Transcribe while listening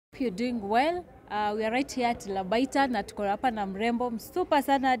hope you're doing well. We are right here at Labaita na tuko hapa na mrembo super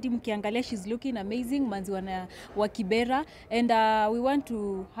sana hadi mkiangalia she's looking amazing, Manzi wa Kibera, and we want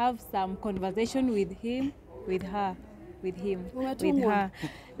to have some conversation with him, with her.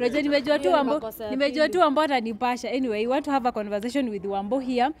 Roger, nimejua tu Wambo atanipasha. Anyway, we want to have a conversation with Wambo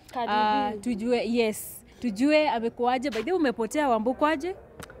here. Tujue amekuaje. By the way, umepotea Wambo kwaje?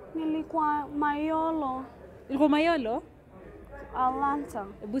 Nilikuwa Mayolo. Ulikuwa Mayolo? Atlanta.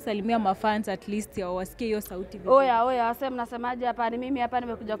 Hebu salimia mafans at least ya wasikie hiyo sauti vizuri. Oya, mnasemaje hapa? Ni mimi hapa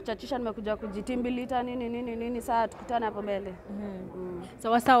nimekuja kuchachisha, nimekuja kujitimbilita nini saa tukutane hapo mbele.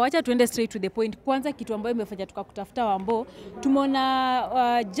 Sawa, acha tuende straight to the point. Kwanza kitu ambayo imefanya tukakutafuta Wambo,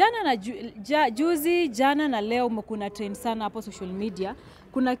 tumeona juzi jana na leo kuna trend sana hapo social media.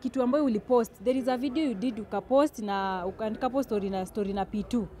 Kuna kitu ambayo ulipost. There is a video you did ukapost na ukaandika post story na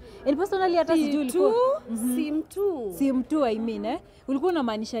P2. And personally hata sijui ulikuwa Sim2 I mean ulikuwa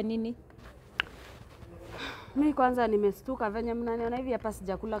unamaanisha nini? Mimi kwanza nimestuka venye mnaniona hivi hapa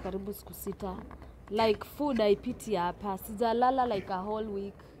sijakula karibu siku 6. Like food I pity hapa. Sijalala like a whole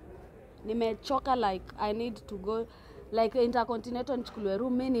week. Nimechoka like I need to go like intercontinental nichukuliwe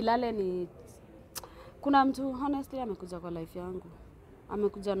room mimi nilale ni kuna mtu honestly amekuja kwa life yangu.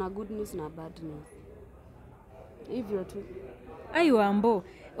 Amekuja na good news na bad news. Hivyo tu. Ai Wambo.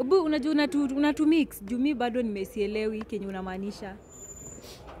 Unajua unatumix. Jumi bado nimesielewi kenye unamaanisha.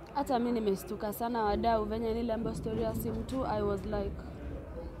 Hata mimi nimestuka sana wadau venye niliambiwa story ya Sim2 I was like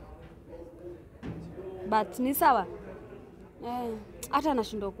but ni sawa. Hata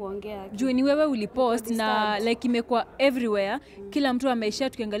nashindwa kuongea. Juu ni wewe ulipost na like imekuwa everywhere. Kila mtu ameshare,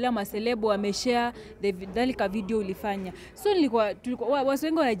 tukiangalia maselebo ameshare the video ulifanya. So tulikuwa watu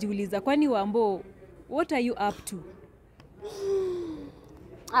wengi wanajiuliza kwani Wambo what are you up to?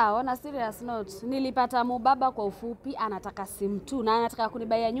 On a serious note, nilipata mubaba kwa ufupi anataka Sim2 na anataka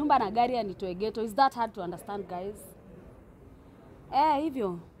kunibaia nyumba na gari anitoe ghetto. Is that hard to understand guys?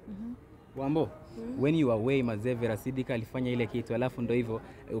 Hivyo. Wambo, when you were away Mazevera Sidika alifanya ile kitu alafu ndo hivyo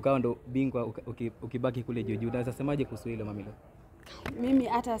ukawa ndo bingwa ukibaki kule juu. Unasemaje kuhusu hilo mamilo? Mimi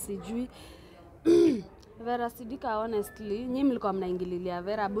hata sijui. Vera Sidika honestly, nyinyi mlikuwa mnaingililia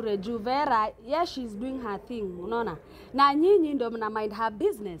Vera bure juu Vera, yeah she's doing her thing, unaona? Na nyinyi ndio mna mind her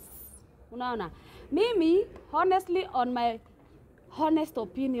business. Unaona? Mimi honestly on my honest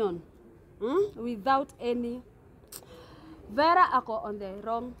opinion, without any Vera ako on the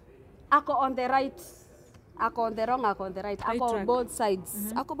wrong. Ako on the right. Ako on the wrong, ako on the right. Ako on both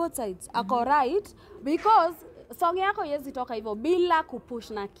sides. Ako both sides. Ako right because song yako yezi toka hivyo bila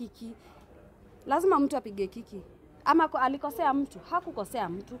kupush na kiki. Lazima mtu apige kiki. Ama alikosea mtu, hakukosea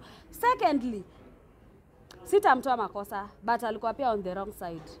mtu. Secondly, sitamtoa makosa, but alikuwa pia on the wrong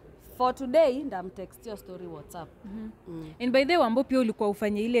side. For today, ndamtext your story WhatsApp. And by the way Wambo pia ulikuwa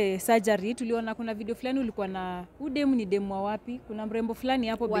ufanye ile surgery. Tuliona kuna video fulani ulikuwa na udemu ni demu wa wapi? Kuna mrembo fulani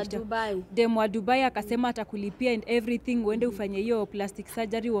hapo Dubai. Demu wa Dubai akasema atakulipia and everything uende ufanye hiyo plastic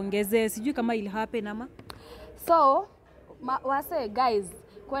surgery uongeze. Sijui kama ili happen ama. So, wase guys,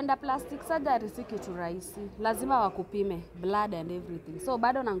 kwenda plastic surgery si kitu rahisi. Lazima wakupime blood and everything. So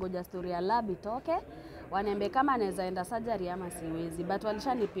bado nangoja story ya lab itoke. Waniambie kama naweza enda surgery ama siwezi, but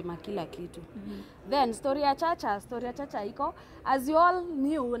walishanipima kila kitu. Then story ya chacha iko as you all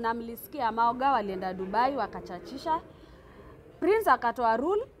knew na mlisikia Maoga walienda Dubai wakachachisha. Prince akatoa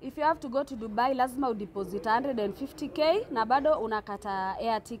rule, if you have to go to Dubai lazima udeposit 150k na bado unakata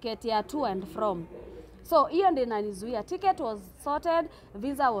air ticket ya to and from. So hiyo ndio inanizuia. Ticket was sorted,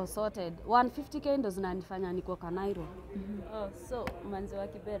 visa was sorted. 150k ndo zinanifanya niko Kanairo. So Manzi wa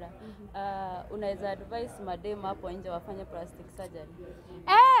Kibera, unaweza advise madem hapo nje wafanye plastic surgery?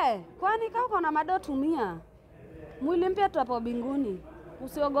 Kwani kama uko na mado tumia. Mwili mpya tu hapo binguni.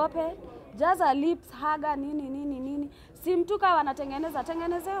 Usiogope. Jaza lips, haga nini. Sim2 kama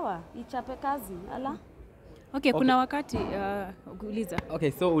wanatengenezewa. Ichape kazi. Ala. Okay, kuna wakati uliza.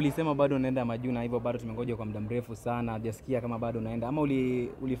 Okay, so ulisema bado unaenda majuu na hivyo bado tumengoja kwa muda mrefu sana. Hajasikia kama bado unaenda ama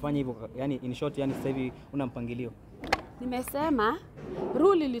ulifanya hivyo, yani in short, yani sasa hivi una mpangilio? Nimesema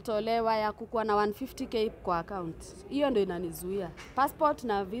rule ilitolewa ya kukuwa na 150k kwa account. Hiyo ndio inanizuia. Passport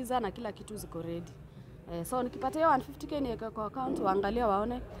na visa na kila kitu ziko ready. So nikipata hiyo 150k niweke kwa account, waangalia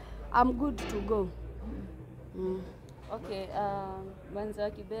waone I'm good to go. Okay, Manzi wa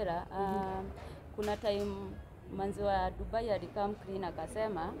Kibera, kuna time Manzi wa Dubai alikam clean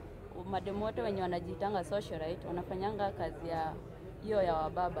akasema mademu wote wenye wanajitanga socialite wanafanyanga kazi ya hiyo ya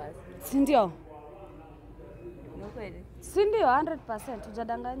wababas. Si ndio? Ni kweli? Si ndio 100%,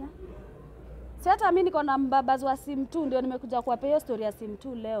 hujadanganya. Si hata mimi niko na mbabazi wa sim 2 ndio nimekuja kuwapa hiyo story ya sim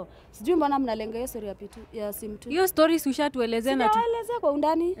 2 leo. Sijui mbona mnalenga hiyo story ya sim 2. Hiyo story ushatuelezea na tuelezea kwa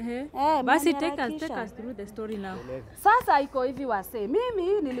undani. Basi take us through the story now. Sasa iko hivi wase.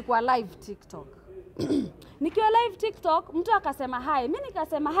 Mimi nilikuwa live TikTok. Nikiwa live TikTok, mtu akasema hi. Mimi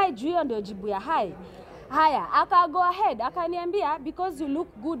nikasema hi juu hiyo ndio jibu ya hi. Haya, aka go ahead, akaniambia because you look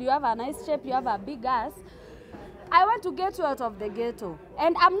good, you have a nice shape, you have a big ass. I want to get you out of the ghetto.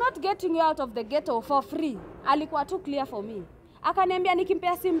 And I'm not getting you out of the ghetto for free. Alikuwa too clear for me. Akaniambia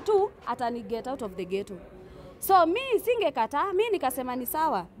nikimpea sim tu atani get out of the ghetto. So mi singekataa, mi nikasema ni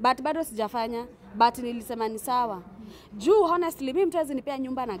sawa, but bado sijafanya, but nilisema ni sawa. Juu honestly mimi mtu azinipea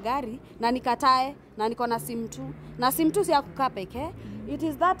nyumba na gari na nikatae na niko na sim tu. Na sim tu si ya kukaa pekee. It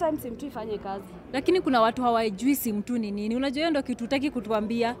is that time sim tu ifanye kazi. Lakini kuna watu hawajui sim tu ni nini. Unajua hiyo ndio kitu utaki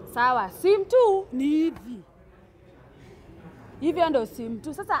kutuambia. Sawa, sim tu ni hivi. Hivyo ndio sim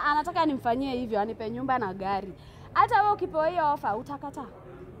tu. Sasa anataka nimfanyie hivyo, anipe nyumba na gari. Hata wewe ukipewa hiyo offer utakata.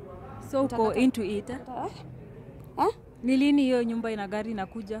 So uko into it. Ni lini hiyo nyumba ina gari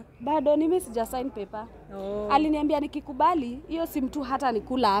inakuja? Bado mimi sija sign paper. Aliniambia nikikubali hiyo sim tu hata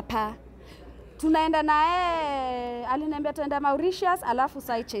nikula hapa. Tunaenda naye, aliniambia tuenda Mauritius alafu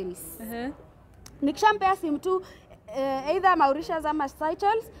Seychelles. Nikishampea sim tu either Mauritius ama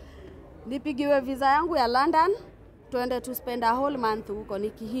Seychelles, nipigiwe visa yangu ya London, tuende to spend a whole month huko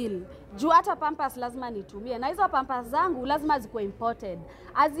nikihil. Juu hata pampers lazima nitumie. Na hizo pampers zangu lazima zikuwe imported.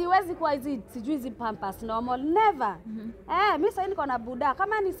 Haziwezi kuwa hizi sijui hizi pampers normal, never. Mimi sasa niko na buda,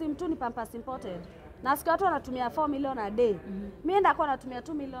 kama ni sim tu ni pampers imported. Na siku watu wanatumia 4 million a day. Mimi enda kwa natumia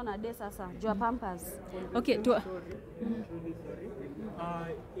 2 million a day sasa, juu pampers. Okay,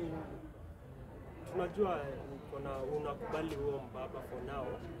 tunajua unakubali huo mbaba for now,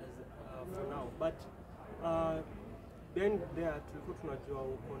 but then there tulikuwa tunajua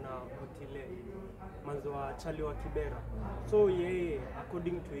uko na hotile Manzi wa Chali wa Kibera. So yeye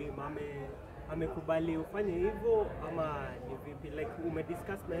according to him amekubali ufanye hivyo ama ni vipi? Like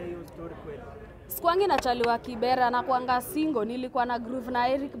umediscuss na hiyo story kweli? Sikuangi na Chali wa Kibera na kuanga single, nilikuwa na groove na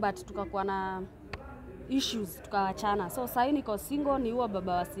Eric but tukakuwa na issues tukawachana. So sasa niko single, ni huo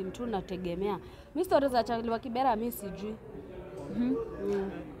baba wa sim tu nategemea. Mimi story za Chali wa Kibera mimi sijui.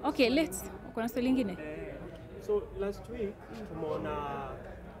 Okay, let's. Kuna swali lingine? So last week tumeona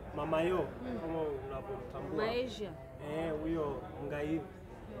mama yo kama unavyomtambua Maisha. Huyo Mungai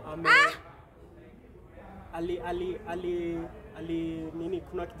nini,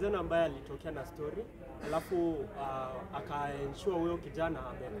 kuna kijana ambaye alitokea na story alafu akaensure huyo kijana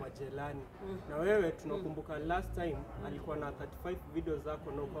amekuwa jelani. Na wewe tunakumbuka last time alikuwa na 35 video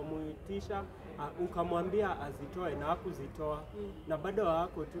zako na ukamuitisha ukamwambia azitoe na hakuzitoa na bado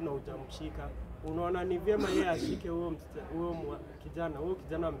hako tu na hujamshika. Unaona ni vyema yeye ashike huyo kijana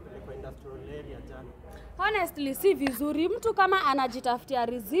ampelekwa industrial area jana? Honestly si vizuri. Mtu kama anajitafutia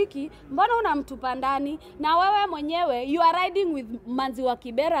riziki, mbona unamtupa ndani? Na wewe mwenyewe you are riding with Manzi wa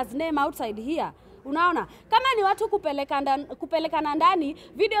Kibera's name outside here. Unaona? Kama ni watu kupelekana ndani,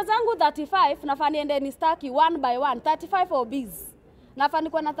 video zangu 35 nafaa niende ni staki one by one, 35 OBs. Nafaa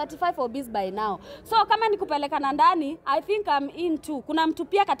niko na 35 OBs by now. So kama ni kupelekana ndani, I think I'm in too. Kuna mtu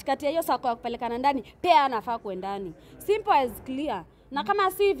pia katikati ya hiyo sako ya kupelekana ndani, pia anafaa kuendani. Simple as clear. Na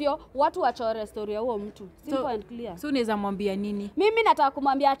kama sivyo, watu wachore story ya huo mtu. Simple and clear. So unaweza mwambia nini? Mimi nataka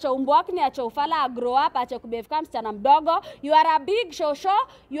kumwambia acha umbwakni, acha ufala, grow up, acha kubehave kama msichana mdogo. You are a big Shosho,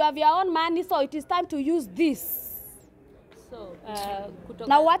 you have your own money, so it is time to use this. So,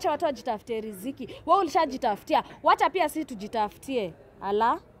 na uache watu wajitafutie riziki. Wewe ulishajitafutia, wacha pia sisi tujitafutie.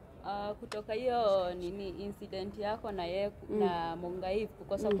 Ala? Kutoka hiyo nini incident yako na yeye na Mungai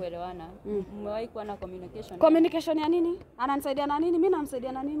kukosa kuelewana, mmewahi kuwa na communication? Communication ya nini? Ananisaidia na nini? Mimi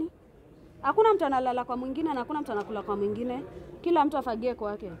namsaidia na nini? Hakuna mtu analala kwa mwingine na hakuna mtu anakula kwa mwingine. Kila mtu afagie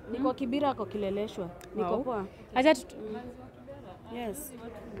kwake. Niko Kibera kwa kileleshwa. Niko poa. Acha yes. Watu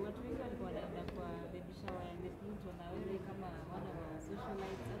wengi walikuwa wanaenda kwa baby shower ya Pluto na wewe kama one of our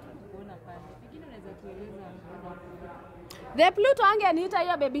socialites kuona pale. Pengine unaweza tueleza The Pluto angeniita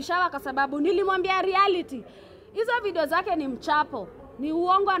hiyo baby shower kwa sababu nilimwambia reality. Hizo video zake ni mchapo. Ni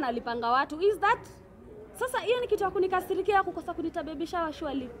uongo analipanga watu. Is that? Sasa hiyo ni kitu ya kunikasirikia kukosa kunita baby shower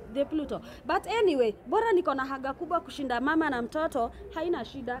surely The Pluto. But anyway, bora niko na haga kubwa kushinda mama na mtoto, haina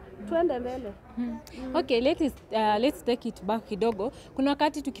shida. Tuende mbele. Okay, let's take it back kidogo. Kuna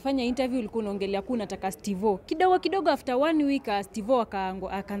wakati tukifanya interview ulikuwa unaongelea kuwa unataka Stevo. Kidogo after 1 week Stevo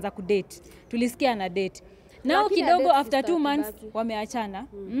akaanza kudate. Tulisikia ana date. Nao kidogo after 2 months wameachana.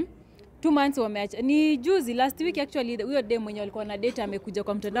 2 months wameachana. Ni juzi last week actually huyo dem mwenye alikuwa na date amekuja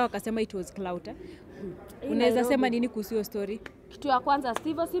kwa mtandao akasema it was clout. Unaweza sema nini kuhusu hiyo story? Kitu ya kwanza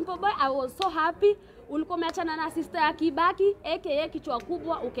Steve Simple Boy, I was so happy. Ulikuwa umeachana na sister ya Kibaki aka kichwa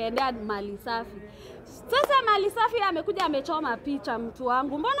kubwa ukaendea Mali Safi. Sasa Mali Safi amekuja amechoma picha mtu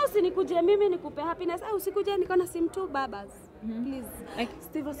wangu. Mbona usinikuje mimi nikupe happiness? Usikuje niko na sim tu babas. Please.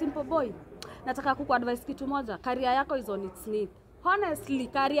 Steve Simple Boy. Nataka kukuadvise kitu moja. Career yako is on its knees. Honestly,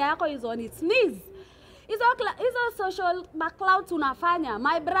 career yako is on its knees. Hizo social clouds unafanya.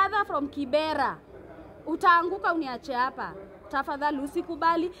 My brother from Kibera. Utaanguka uniache hapa. Tafadhali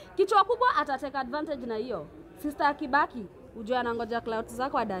usikubali. Kichwa kubwa atateka advantage na hiyo. Sister Kibaki, ujue anangoja clouds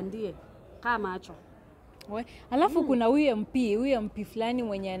zako adandie. Kama macho. Alafu kuna huyo MP fulani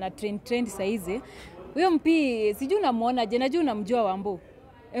mwenye ana trend saizi. Huyo MP sijui unamuona je, najua unamjua Wambo.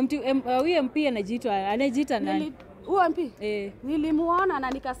 Huyo MP anajiita nani? Huyo MP? Nilimuona na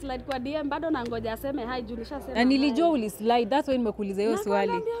nikaslide kwa DM bado nangoja aseme hi juu nishasema. Na nilijua ulislide, that's why nimekuuliza hiyo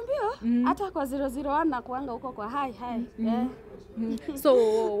swali. Hata kwa 001 na kuanga huko kwa hi. So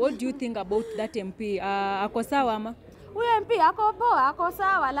what do you think about that MP? Ako sawa ama? Huyo MP ako poa, ako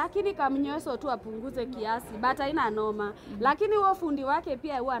sawa, lakini kamnyoso tu apunguze kiasi, bata ina noma. Lakini huo fundi wake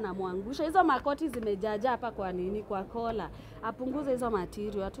pia huwa anamwangusha. Hizo makoti zimejaja hapa kwa nini? Kwa kola. Apunguze hizo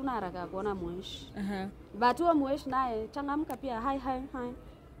material, hatuna haraka kuona mweshi. But huo mweshi naye changamka pia. Hi.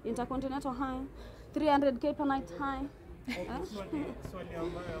 Intercontinental hi. 300k per night hi. Swali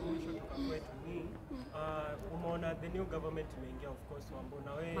ambayo ya mwisho kwetu ni umeona the new government imeingia of course Wambo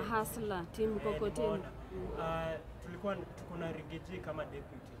na wewe mahasla team Kokoteni. Tulikuwa tuko na Rigiji kama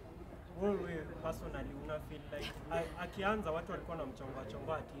deputy. Wewe personally una feel like akianza watu walikuwa na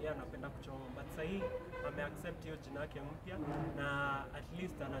mchongo ati yeye anapenda kuchonga, but sasa hii ameaccept hiyo jina yake mpya na at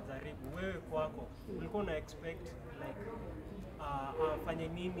least anajaribu. Wewe kwako ulikuwa una expect like afanye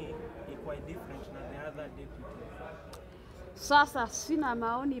nini ikuwa different na the other deputy? Sasa sina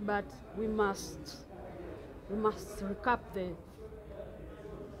maoni, but we must recap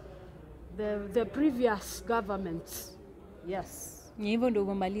the previous governments. Yes. Ni hivyo ndio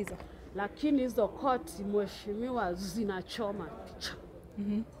umemaliza. Lakini hizo koti mheshimiwa zinachoma picha.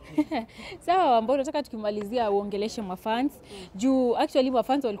 Sawa, ambao nataka tukimalizia uongeleshe mafans. Juu actually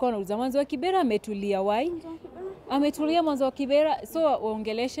mafans walikuwa wanauliza Manzi wa Kibera ametulia why? Ametulia Manzi wa Kibera, so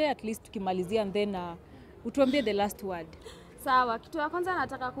uongeleshe at least tukimalizia and then utuambie the last word. Sawa, kitu ya kwanza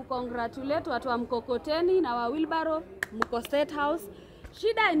nataka kukongratulate watu wa Mkokoteni na wa Wheelbarrow, mko State House.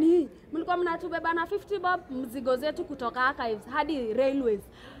 Shida ni mlikuwa mnatubeba na 50 bob mzigo zetu kutoka archives hadi railways.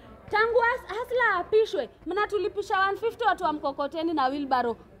 Tangu Hasla apishwe, mnatulipisha 150 watu wa Mkokoteni na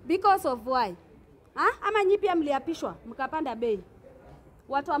Wheelbarrow. Because of why? Ama nyi pia mliapishwa mkapanda bei?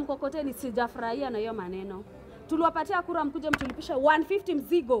 Watu wa Mkokoteni sijafurahia na hiyo maneno. Tuliwapatia kura mkuje mtulipisha 150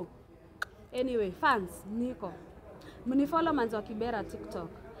 mzigo. Anyway, fans, niko mnifollow Manzi wa Kibera TikTok.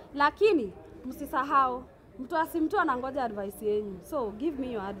 Lakini msisahau mtu anangoja advice yenu. So give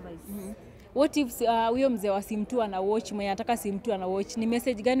me your advice. What if huyo mzee wa simtu ana watch, mwenye anataka simtu ana watch, ni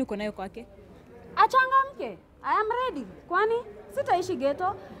message gani uko nayo kwake? Achangamke. I am ready. Kwani sitaishi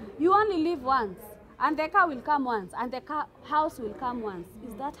ghetto. You only live once and the car will come once and the house will come once.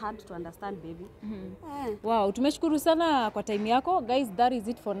 Is that hard to understand, baby? Wow, tumeshukuru sana kwa time yako. Guys, that is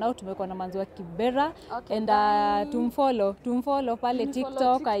it for now. Tumekuwa na Manzi wa Kibera. Okay, and tumfollow pale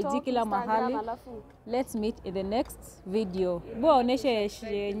TikTok, IG kila mahali. Let's meet in the next video.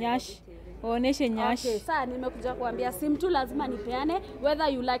 Oneshe nyash. Okay, sasa nimekuja kuambia simtu lazima nipeane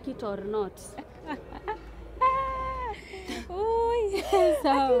whether you like it or not.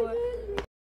 Sawa.